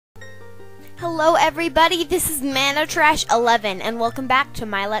Hello everybody, this is ManaTrash11 and welcome back to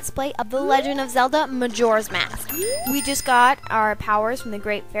my Let's Play of The Legend of Zelda Majora's Mask. We just got our powers from the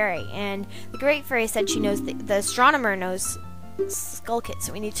Great Fairy, and the Great Fairy said she knows the astronomer knows Skull Kit,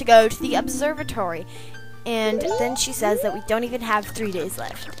 so we need to go to the observatory. And then she says that we don't even have 3 days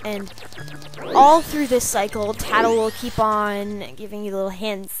left. And all through this cycle, Tattle will keep on giving you little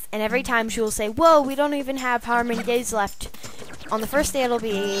hints, and every time she will say, whoa, we don't even have how many days left. On the first day it'll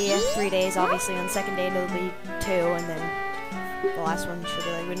be 3 days, obviously. On the second day it'll be 2, and then the last one should be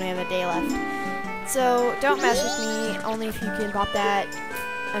like, we don't have a day left. So don't mess with me, only if you can pop that.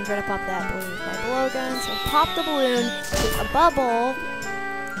 I'm trying to pop that balloon with my blow gun. So pop the balloon with a bubble.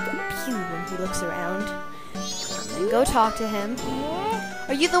 Pew, when he looks around. And then go talk to him.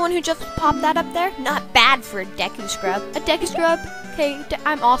 Are you the one who just popped that up there? Not bad for a Deku Scrub. A Deku Scrub? Okay,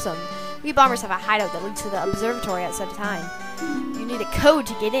 I'm awesome. We bombers have a hideout that leads to the observatory outside of time. You need a code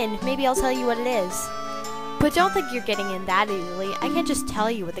to get in. Maybe I'll tell you what it is. But don't think you're getting in that easily. I can't just tell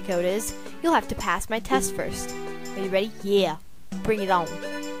you what the code is. You'll have to pass my test first. Are you ready? Yeah. Bring it on.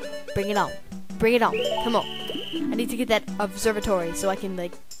 Bring it on. Bring it on. Come on. I need to get that observatory so I can,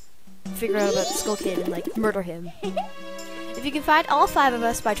 like, figure out about Skull Kid and, like, murder him. If you can find all 5 of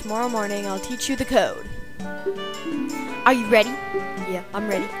us by tomorrow morning, I'll teach you the code. Are you ready? Yeah, I'm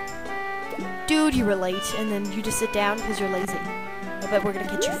ready. Dude, you were late, and then you just sit down because you're lazy. I bet we're gonna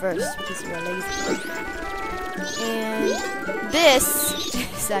catch you first because you're lazy. And this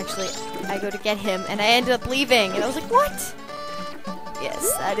is actually, I go to get him, and I ended up leaving, and I was like, what? Yes,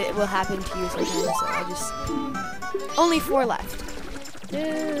 it will happen to you sometimes, so I just, only 4 left. The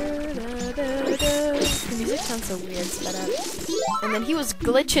music sounds so weird sped up. And then he was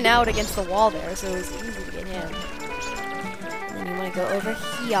glitching out against the wall there, so it was easy to get him. And then you want to go over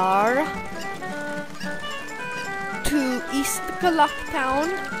here to East Galak Town,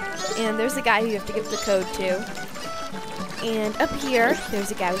 and there's a guy who you have to give the code to. And up here,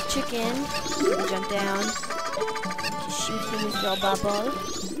 there's a guy with chicken. You can jump down. Just shoot him with your bubble.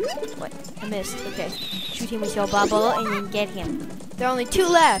 What? I missed. Okay. Shoot him with your bubble, and you can get him. There are only 2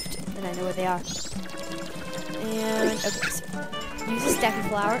 left, and I know where they are. And okay, so use this Deku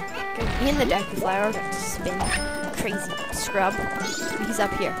Flower. Go in the Deku Flower. Don't spin. Crazy scrub. He's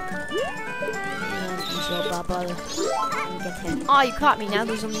up here. Bubble and get him. Oh, you caught me. Now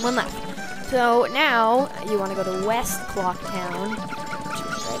there's only 1 left. So now you want to go to West Clock Town, which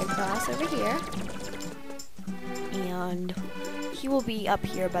is right across over here, and he will be up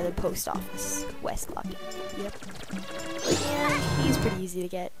here by the post office. West Clock Town. Yep. And he's pretty easy to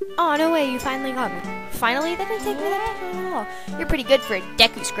get. Oh no way! You finally got me. Finally? That didn't take me that time at all. You're pretty good for a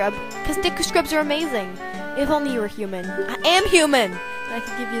Deku Scrub, because Deku Scrubs are amazing. If only you were human. I am human. I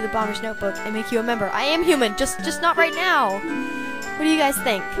could give you the Bomber's Notebook and make you a member. I am human, just not right now. What do you guys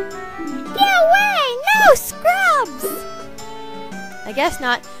think? Get away! No scrubs! I guess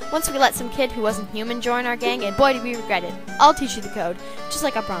not. Once we let some kid who wasn't human join our gang, and boy did we regret it. I'll teach you the code, just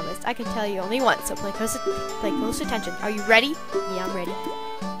like I promised. I can tell you only once, so pay close attention. Are you ready? Yeah, I'm ready.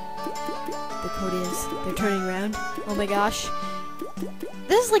 The code is, they're turning around. Oh my gosh.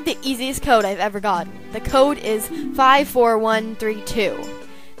 This is like the easiest code I've ever gotten. The code is 54132.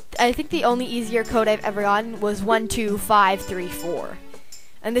 I think the only easier code I've ever gotten was 12534.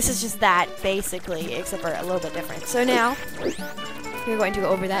 And this is just that, basically, except for a little bit different. So now, we're going to go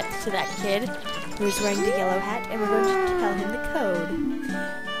over that to that kid who's wearing the yellow hat, and we're going to tell him the code.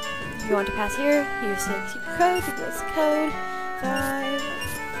 If you want to pass here, you say secret code, you give us the code. 5,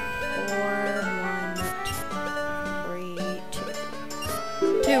 4, 1,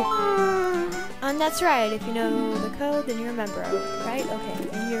 2. And that's right, if you know the code, then you're a member of it, right? Okay,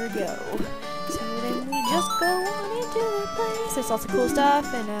 and here we go. So then we just go on into the place. There's lots of cool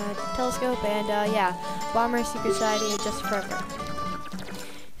stuff, and a telescope, and yeah, Bomber Secret Society just forever.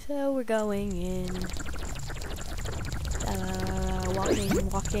 So we're going in.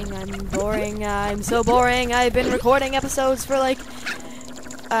 Walking, I'm boring, I'm so boring. I've been recording episodes for like,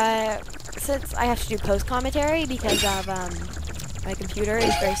 since I have to do post-commentary because of, my computer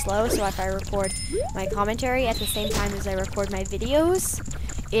is very slow, so if I record my commentary at the same time as I record my videos,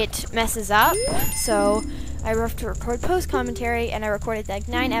 it messes up. So I have to record post-commentary, and I recorded like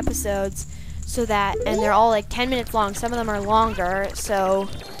 9 episodes, so that, and they're all like 10 minutes long. Some of them are longer, so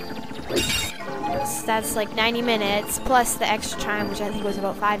that's like 90 minutes, plus the extra time, which I think was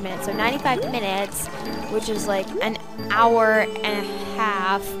about 5 minutes. So 95 minutes, which is like an hour and a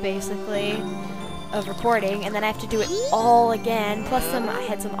half, basically. of recording, and then I have to do it all again. Plus, I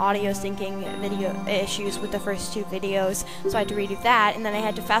had some audio syncing video issues with the first 2 videos, so I had to redo that. And then I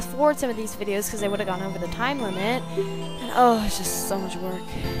had to fast forward some of these videos because they would have gone over the time limit. And oh, it's just so much work.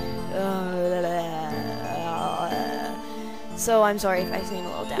 So I'm sorry if I seem a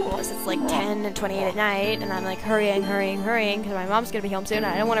little down. Plus, it's like 10:28 at night, and I'm like hurrying because my mom's gonna be home soon. And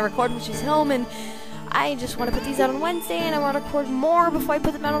I don't want to record when she's home, and I just want to put these out on Wednesday, and I want to record more before I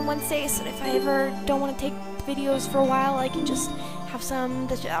put them out on Wednesday, so if I ever don't want to take videos for a while, I can just have some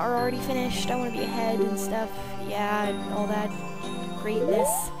that are already finished. I want to be ahead and stuff, yeah, and all that greatness.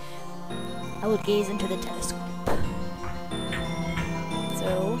 I will gaze into the telescope.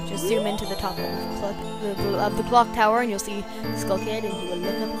 So, just zoom into the top of the clock tower, and you'll see the Skull Kid, and he will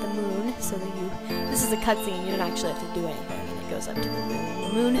look up at the moon, so that this is a cutscene, you don't actually have to do anything, and it goes up to the moon.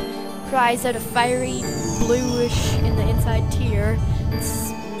 The moon cries out a fiery bluish in the inside tear and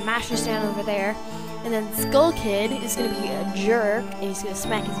smashes down over there, and then Skull Kid is going to be a jerk, and he's going to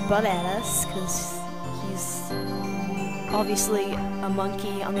smack his butt at us, because he's obviously a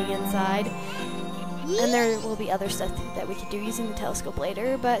monkey on the inside. And there will be other stuff that we could do using the telescope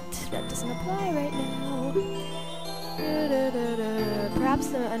later, but that doesn't apply right now. Perhaps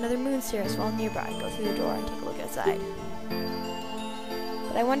another moon sphere has fallen nearby. Go through the door and take a look outside.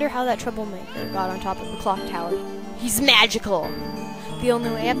 But I wonder how that troublemaker got on top of the clock tower. He's magical! The only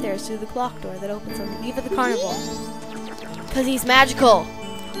way up there is through the clock door that opens on the eve of the carnival. Because he's magical!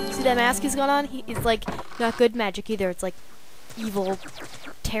 See that mask he's got on? It's like, not good magic either. It's like evil,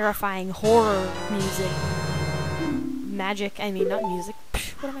 terrifying horror music. Magic, I mean, not music.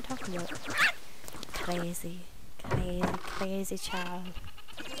 Psh, what am I talking about? Crazy child.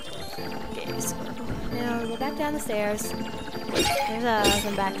 Okay, so now we'll go back down the stairs. There's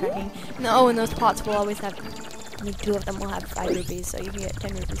some backtracking. No, and those pots will always have, I think 2 of them will have 5 rupees, so you can get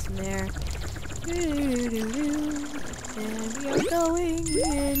 10 rupees from there. And we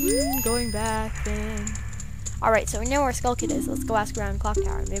are going back then. Alright, so we know where Skull Kid is. Let's go ask around the clock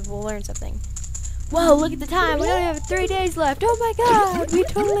tower. Maybe we'll learn something. Whoa, look at the time. We only have 3 days left. Oh my god. We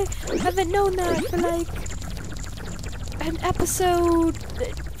totally haven't known that for like an episode.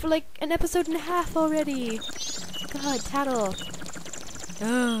 For like an episode and a half already. God, tattle.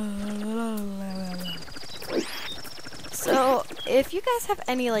 So, if you guys have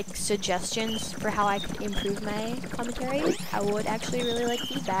any like suggestions for how I could improve my commentary, I would actually really like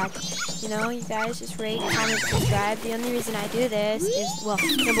feedback. You know, you guys just rate, comment, subscribe. The only reason I do this is, well,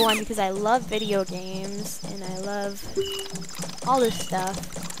 number 1, because I love video games, and I love all this stuff.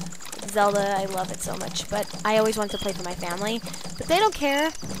 Zelda, I love it so much, but I always want to play for my family. But they don't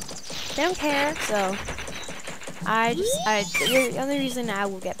care. They don't care, so the only reason I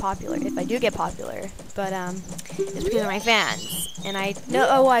will get popular, if I do get popular, but is because of my fans. And I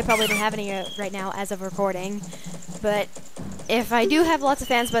know I probably don't have any right now as of recording, but if I do have lots of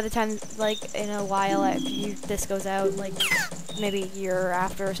fans by the time, like, in a while after this goes out, like, maybe a year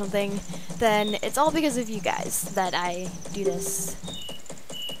after or something, then it's all because of you guys that I do this.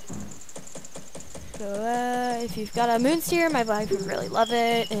 So, if you've got a moon steer, my wife would really love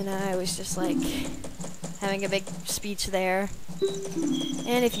it, and I was just, like, having a big speech there.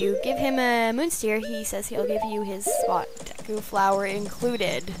 And if you give him a moon steer, he says he'll give you his spot Deku flower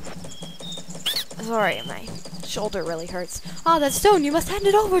included. Sorry, my shoulder really hurts. Ah, that stone, you must hand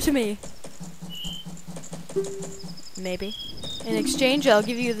it over to me! Maybe. In exchange, I'll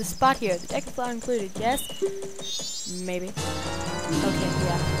give you the spot here, the Deku flower included, yes? Maybe. Okay,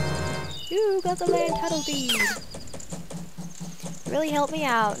 yeah. You got the land title deed! Really helped me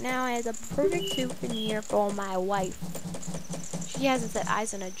out. Now I have a perfect souvenir for my wife. She hasn't set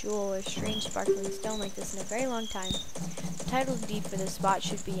eyes on a jewel or strange sparkling stone like this in a very long time. The title deed for this spot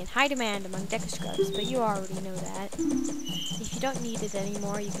should be in high demand among Deku scrubs, but you already know that. If you don't need it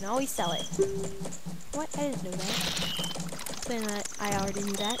anymore, you can always sell it. What? I didn't know that. Saying that I already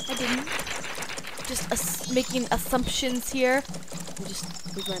knew that. I didn't. Just making assumptions here. I'll just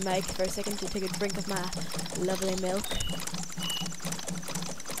move my mic for a second to take a drink of my lovely milk.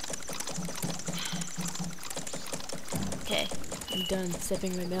 Okay, I'm done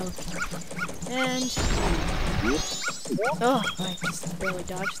sipping my milk. And oh, I just barely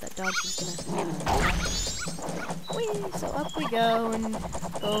dodged. That dodge was gonna whee, so up we go and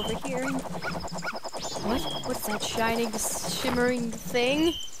go over here and what's that shining, shimmering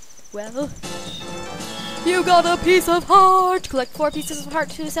thing? Well, you got a piece of heart! Collect 4 pieces of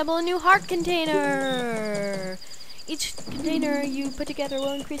heart to assemble a new heart container! Each container you put together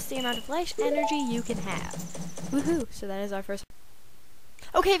will increase the amount of life energy you can have. Woohoo! So that is our first.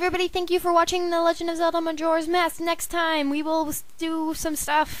 Okay, everybody, thank you for watching The Legend of Zelda Majora's Mask. Next time, we will do some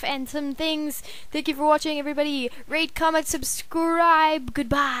stuff and some things. Thank you for watching, everybody. Rate, comment, subscribe.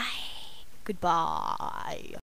 Goodbye. Goodbye.